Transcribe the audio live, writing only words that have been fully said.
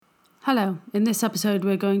Hello, in this episode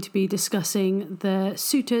we're going to be discussing the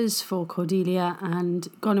Suitors for Cordelia and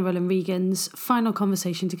Goneril and Regan's final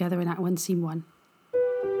conversation together in Act 1, Scene 1.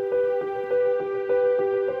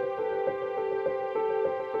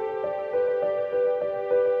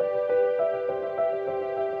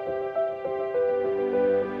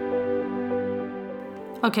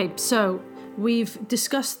 Okay, so we've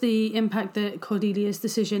discussed the impact that Cordelia's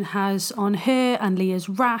decision has on her and Leah's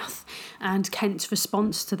wrath and Kent's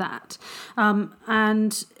response to that.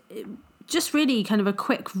 And just really kind of a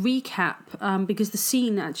quick recap, because the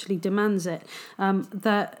scene actually demands it,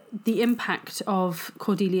 that the impact of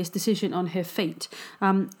Cordelia's decision on her fate.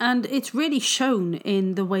 And it's really shown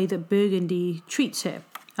in the way that Burgundy treats her.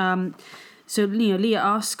 So Leah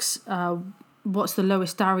asks, what's the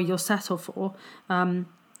lowest dowry you'll settle for?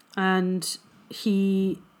 And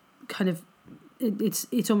he kind of,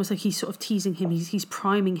 it's almost like he's sort of teasing him. He's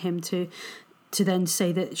priming him to then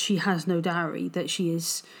say that she has no dowry, that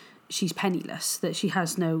she's penniless, that she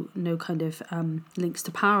has no kind of links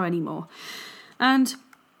to power anymore. And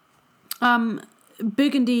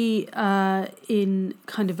Burgundy, in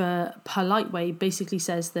kind of a polite way, basically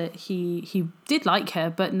says that he did like her,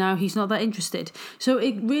 but now he's not that interested. So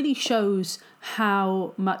it really shows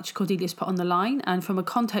how much Cordelia's put on the line. And from a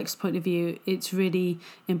context point of view, it's really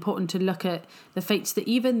important to look at the fates that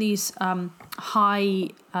even these high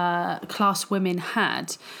class women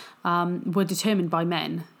had. Were determined by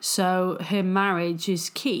men. So her marriage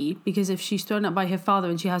is key, because if she's thrown up by her father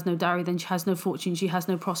and she has no dowry, then she has no fortune, she has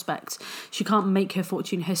no prospects. She can't make her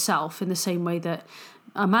fortune herself in the same way that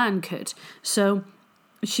a man could. So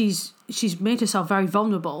she's made herself very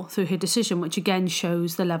vulnerable through her decision, which again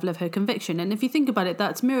shows the level of her conviction. And if you think about it,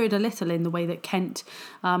 that's mirrored a little in the way that Kent,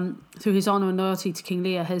 through his honour and loyalty to King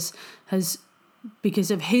Lear, has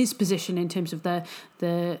because of his position in terms of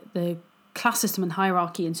the class system and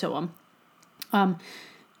hierarchy and so on,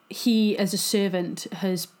 he as a servant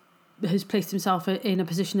has placed himself in a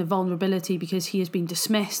position of vulnerability because he has been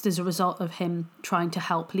dismissed as a result of him trying to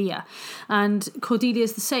help Leah. And Cordelia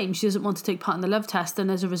is the same. She doesn't want to take part in the love test, and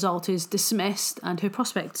as a result is dismissed, and her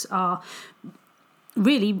prospects are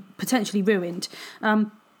really potentially ruined.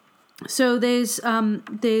 So there's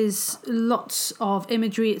lots of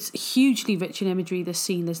imagery. It's hugely rich in imagery, this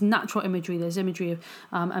scene. There's natural imagery. There's imagery of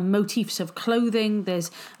and motifs of clothing. There's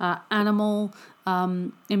animal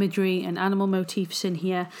imagery and animal motifs in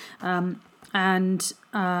here. And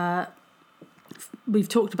we've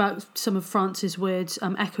talked about some of France's words,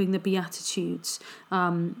 echoing the Beatitudes,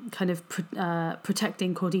 kind of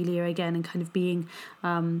protecting Cordelia again, and kind of being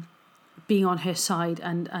on her side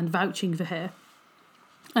and vouching for her.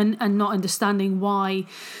 And not understanding why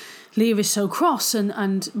Leah is so cross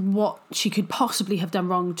and what she could possibly have done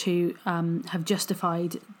wrong to have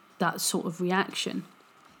justified that sort of reaction.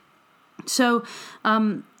 So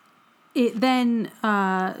it then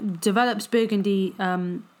develops. Burgundy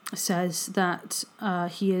says that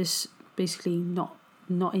he is basically not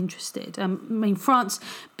interested. I mean, France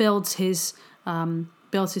builds his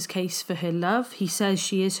case for her love. He says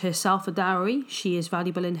she is herself a dowry. She is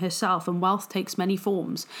valuable in herself, and wealth takes many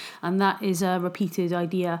forms. And that is a repeated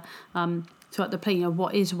idea throughout the play.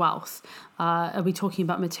 What is wealth? Are we talking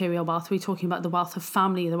about material wealth? Are we talking about the wealth of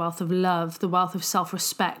family, the wealth of love, the wealth of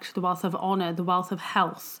self-respect, the wealth of honour, the wealth of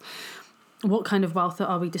health? What kind of wealth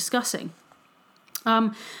are we discussing?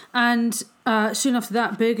 And soon after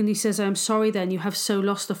that, Burgundy says, "I am sorry then, you have so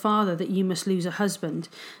lost a father that you must lose a husband."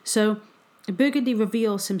 So Burgundy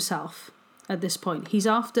reveals himself at this point. He's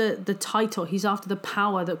after the title. He's after the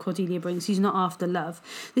power that Cordelia brings. He's not after love.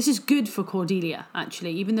 This is good for Cordelia,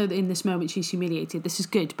 actually. Even though in this moment she's humiliated, this is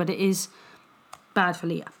good, but it is bad for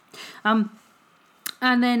Leah. And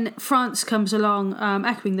then France comes along,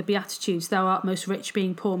 echoing the Beatitudes. Thou art most rich,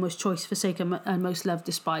 being poor, most choice, forsaken, and most loved,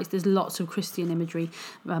 despised. There's lots of Christian imagery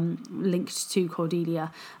linked to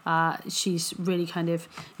Cordelia. She's really kind of,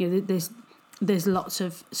 there's lots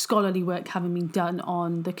of scholarly work having been done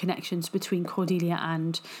on the connections between Cordelia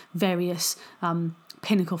and various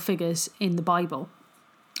pinnacle figures in the Bible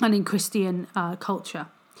and in Christian culture.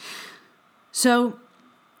 So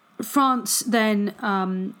France then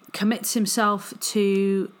commits himself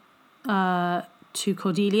to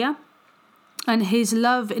Cordelia, and his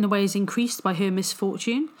love in a way is increased by her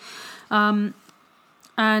misfortune. And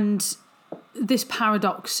this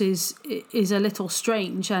paradox is a little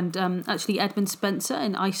strange, and actually Edmund Spenser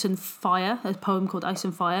in Ice and Fire, a poem called Ice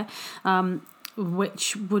and Fire,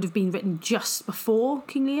 which would have been written just before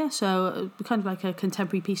King Lear, so kind of like a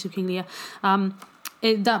contemporary piece of King Lear.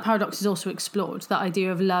 That paradox is also explored, that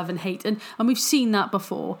idea of love and hate, and we've seen that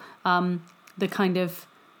before. The kind of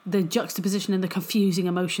the juxtaposition and the confusing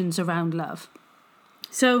emotions around love.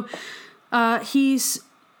 So he's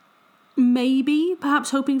maybe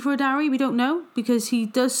perhaps hoping for a dowry. We don't know, because he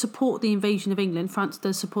does support the invasion of England. France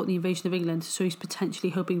does support the invasion of England, so he's potentially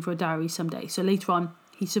hoping for a dowry someday. So later on,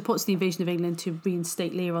 he supports the invasion of England to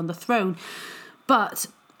reinstate Leah on the throne. But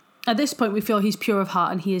at this point, we feel he's pure of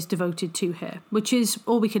heart and he is devoted to her, which is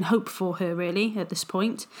all we can hope for her, really, at this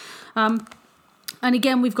point. And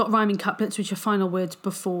again, we've got rhyming couplets, which are final words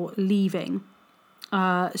before leaving.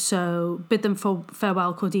 So bid them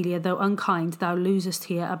farewell, Cordelia, though unkind, thou losest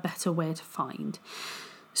here a better way to find.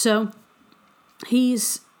 So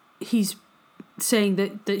he's saying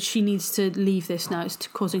that she needs to leave this now. It's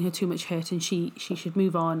causing her too much hurt, and she should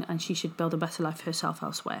move on, and she should build a better life for herself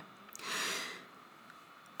elsewhere.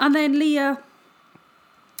 And then Leah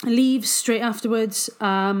leaves straight afterwards,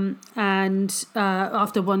 and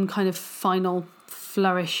after one kind of final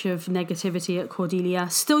flourish of negativity at Cordelia,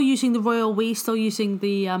 still using the royal we, still using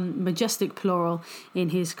the majestic plural in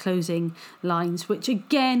his closing lines, which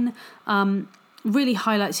again really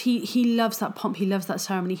highlights he loves that pomp, he loves that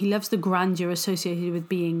ceremony, he loves the grandeur associated with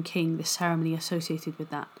being king, the ceremony associated with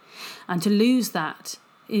that. And to lose that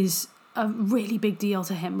is a really big deal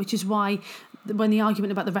to him, which is why when the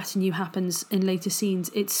argument about the retinue happens in later scenes,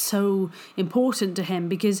 it's so important to him,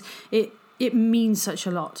 because it means such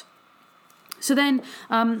a lot. So then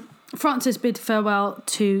Francis bid farewell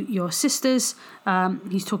to your sisters.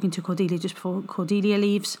 He's talking to Cordelia just before Cordelia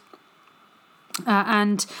leaves.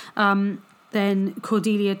 And then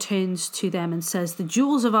Cordelia turns to them and says, the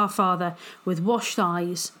jewels of our father with washed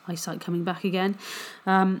eyes, eyesight coming back again,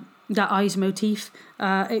 that eyes motif.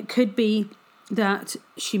 It could be that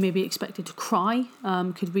she may be expected to cry,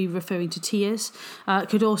 could be referring to tears.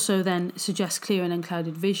 Could also then suggest clear and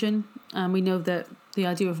unclouded vision. We know that the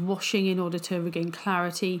idea of washing in order to regain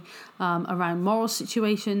clarity around moral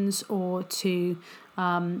situations or to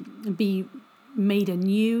be made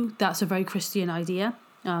anew, that's a very Christian idea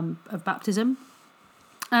of baptism.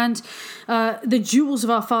 And the jewels of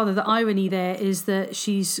our father, the irony there is that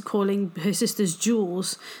she's calling her sisters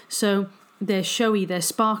jewels. So they're showy, they're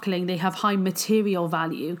sparkling, they have high material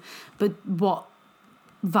value. But what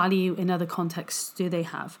value in other contexts do they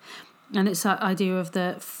have? And it's that idea of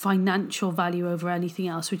the financial value over anything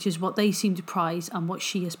else, which is what they seem to prize and what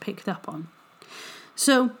she has picked up on.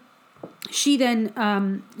 So she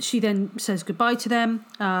then says goodbye to them,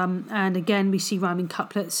 and again we see rhyming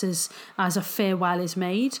couplets as a farewell is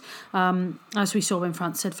made, as we saw when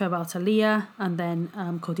France said farewell to Leah, and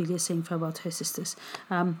then Cordelia saying farewell to her sisters,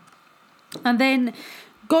 and then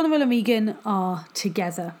Goneril and Regan are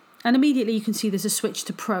together, and immediately you can see there's a switch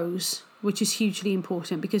to prose, which is hugely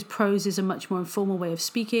important, because prose is a much more informal way of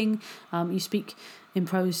speaking. You speak in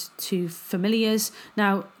prose to familiars.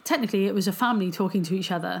 Now, technically, it was a family talking to each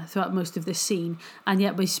other throughout most of this scene, and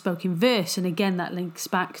yet we spoke in verse. And again, that links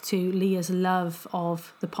back to Leah's love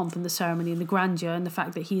of the pomp and the ceremony and the grandeur, and the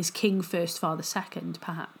fact that he is king first, father second,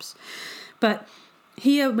 perhaps. But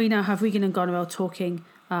here we now have Regan and Goneril talking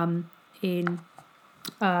in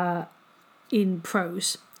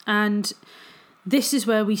prose, and this is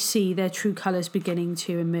where we see their true colours beginning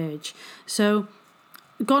to emerge. So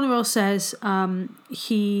Goneril says,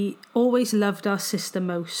 he always loved our sister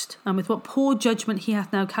most, and with what poor judgment he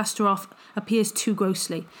hath now cast her off appears too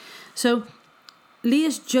grossly. So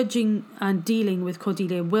Leah's judging and dealing with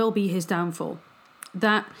Cordelia will be his downfall.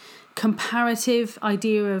 That comparative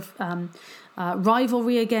idea of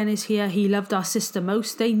rivalry again is here. He loved our sister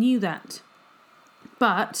most. They knew that.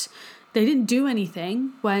 But they didn't do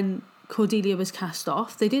anything when Cordelia was cast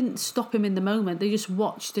off. They didn't stop him in the moment. They just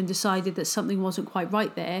watched and decided that something wasn't quite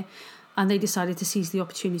right there, and they decided to seize the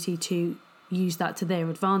opportunity to use that to their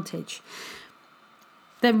advantage.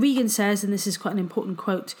 Then Regan says, and this is quite an important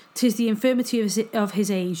quote, "'Tis the infirmity of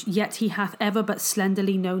his age, yet he hath ever but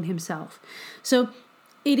slenderly known himself." So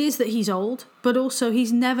it is that he's old, but also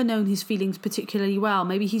he's never known his feelings particularly well.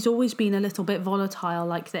 Maybe he's always been a little bit volatile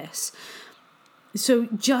like this. So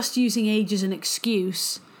just using age as an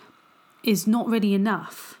excuse is not really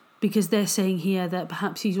enough, because they're saying here that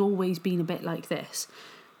perhaps he's always been a bit like this,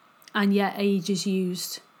 and yet age is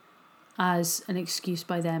used as an excuse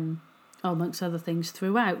by them, amongst other things,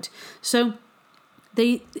 throughout. So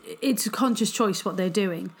it's a conscious choice what they're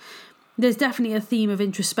doing. There's definitely a theme of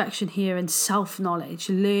introspection here and self-knowledge,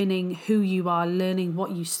 learning who you are, learning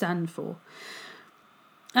what you stand for.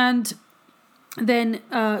 And then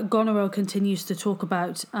Goneril continues to talk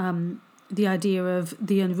about the idea of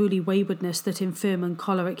the unruly waywardness that infirm and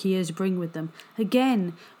choleric years bring with them.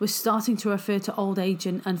 Again, we're starting to refer to old age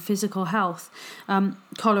and physical health.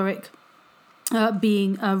 Choleric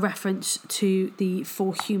being a reference to the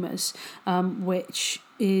four humours, which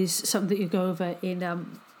is something that you go over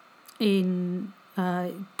in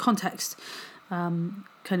context kind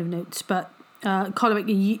of notes. But choleric,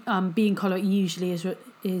 being choleric usually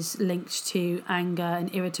is linked to anger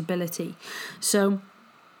and irritability. So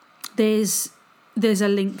there's a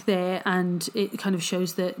link there, and it kind of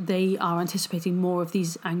shows that they are anticipating more of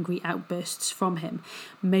these angry outbursts from him.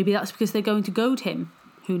 Maybe that's because they're going to goad him.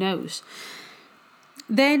 Who knows?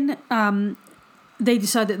 Then they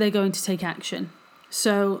decide that they're going to take action.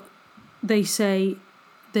 So they say,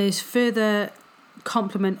 there's further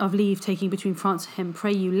compliment of leave taking between France and him.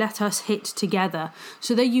 Pray you, let us hit together.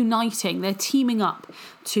 So they're uniting. They're teaming up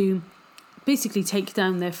to basically take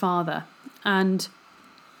down their father. And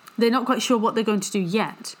they're not quite sure what they're going to do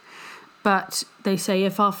yet. But they say,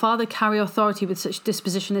 if our father carry authority with such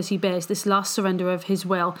disposition as he bears, this last surrender of his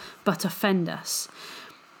will but offend us.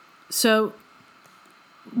 So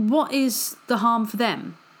what is the harm for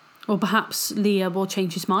them? Or perhaps Leah will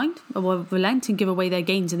change his mind or will relent and give away their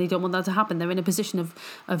gains, and they don't want that to happen. They're in a position of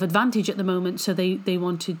advantage at the moment, so they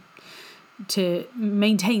want to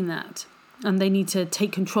maintain that, and they need to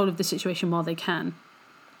take control of the situation while they can.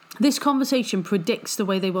 This conversation predicts the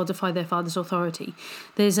way they will defy their father's authority.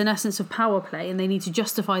 There's an essence of power play, and they need to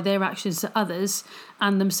justify their actions to others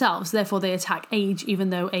and themselves. Therefore, they attack age,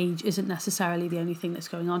 even though age isn't necessarily the only thing that's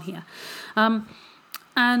going on here.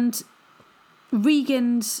 And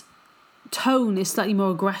Regan's tone is slightly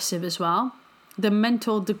more aggressive as well. The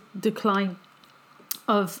mental decline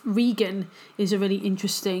of Regan is a really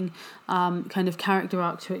interesting kind of character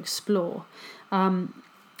arc to explore. And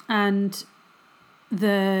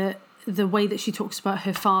the way that she talks about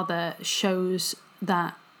her father shows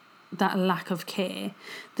that lack of care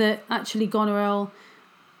that actually Goneril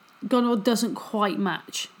doesn't quite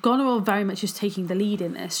match. Goneril very much is taking the lead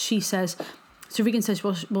in this. She says, so Regan says,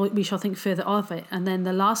 well, we shall think further of it. And then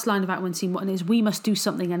the last line of Act 1, Scene 1 is, we must do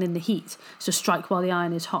something and in the heat, so strike while the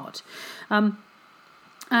iron is hot.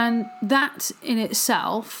 And that in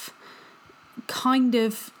itself kind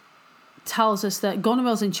of tells us that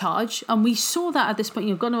Goneril's in charge, and we saw that at this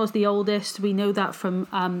point. Goneril's the oldest. We know that from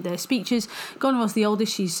their speeches. Goneril's the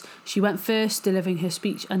oldest. She went first, delivering her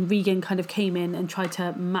speech, and Regan kind of came in and tried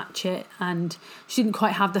to match it, and she didn't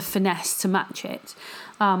quite have the finesse to match it,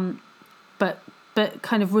 but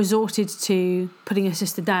kind of resorted to putting her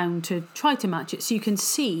sister down to try to match it. So you can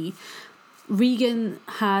see Regan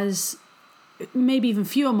has maybe even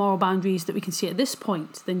fewer moral boundaries that we can see at this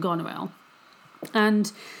point than Goneril,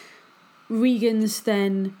 and Regan's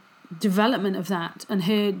then development of that and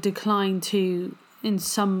her decline to, in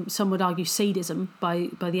some would argue, sadism by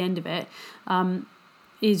the end of it,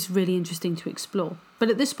 is really interesting to explore. But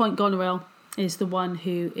at this point, Goneril is the one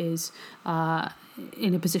who is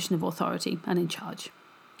in a position of authority and in charge.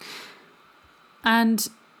 And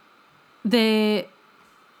their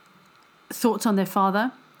thoughts on their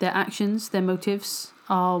father, their actions, their motives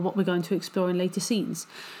are what we're going to explore in later scenes.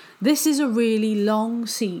 This is a really long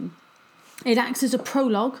scene. It acts as a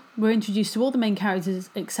prologue. We're introduced to all the main characters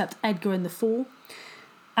except Edgar and the Four.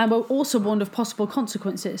 And we're also warned of possible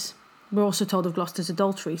consequences. We're also told of Gloucester's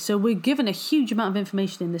adultery. So we're given a huge amount of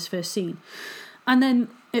information in this first scene. And then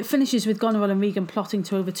it finishes with Goneril and Regan plotting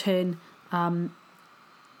to overturn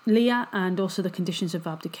Leah and also the conditions of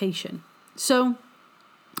abdication. So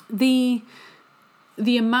the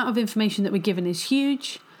amount of information that we're given is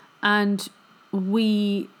huge, and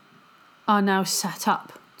we are now set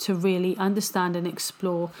up to really understand and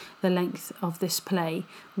explore the length of this play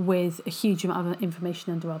with a huge amount of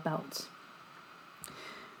information under our belts.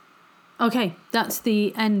 Okay, that's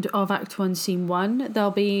the end of Act 1, Scene 1.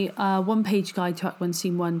 There'll be a one-page guide to Act 1,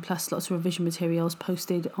 Scene 1, plus lots of revision materials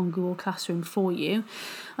posted on Google Classroom for you.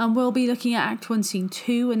 And we'll be looking at Act 1, Scene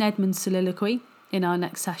 2 and Edmund's soliloquy in our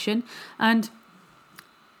next session. And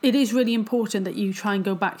it is really important that you try and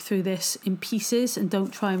go back through this in pieces and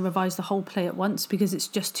don't try and revise the whole play at once, because it's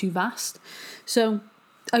just too vast. So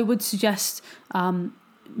I would suggest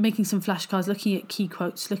making some flashcards, looking at key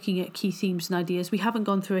quotes, looking at key themes and ideas. We haven't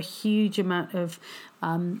gone through a huge amount of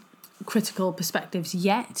critical perspectives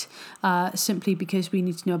yet, simply because we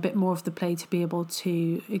need to know a bit more of the play to be able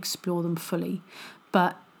to explore them fully.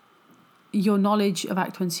 But your knowledge of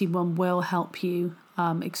Act 1, Scene 1 will help you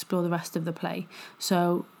explore the rest of the play.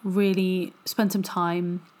 So really spend some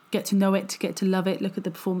time, get to know it, get to love it, look at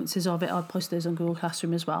the performances of it. I'll post those on Google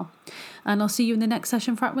Classroom as well. And I'll see you in the next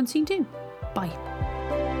session for Act 1, Scene 2. Bye.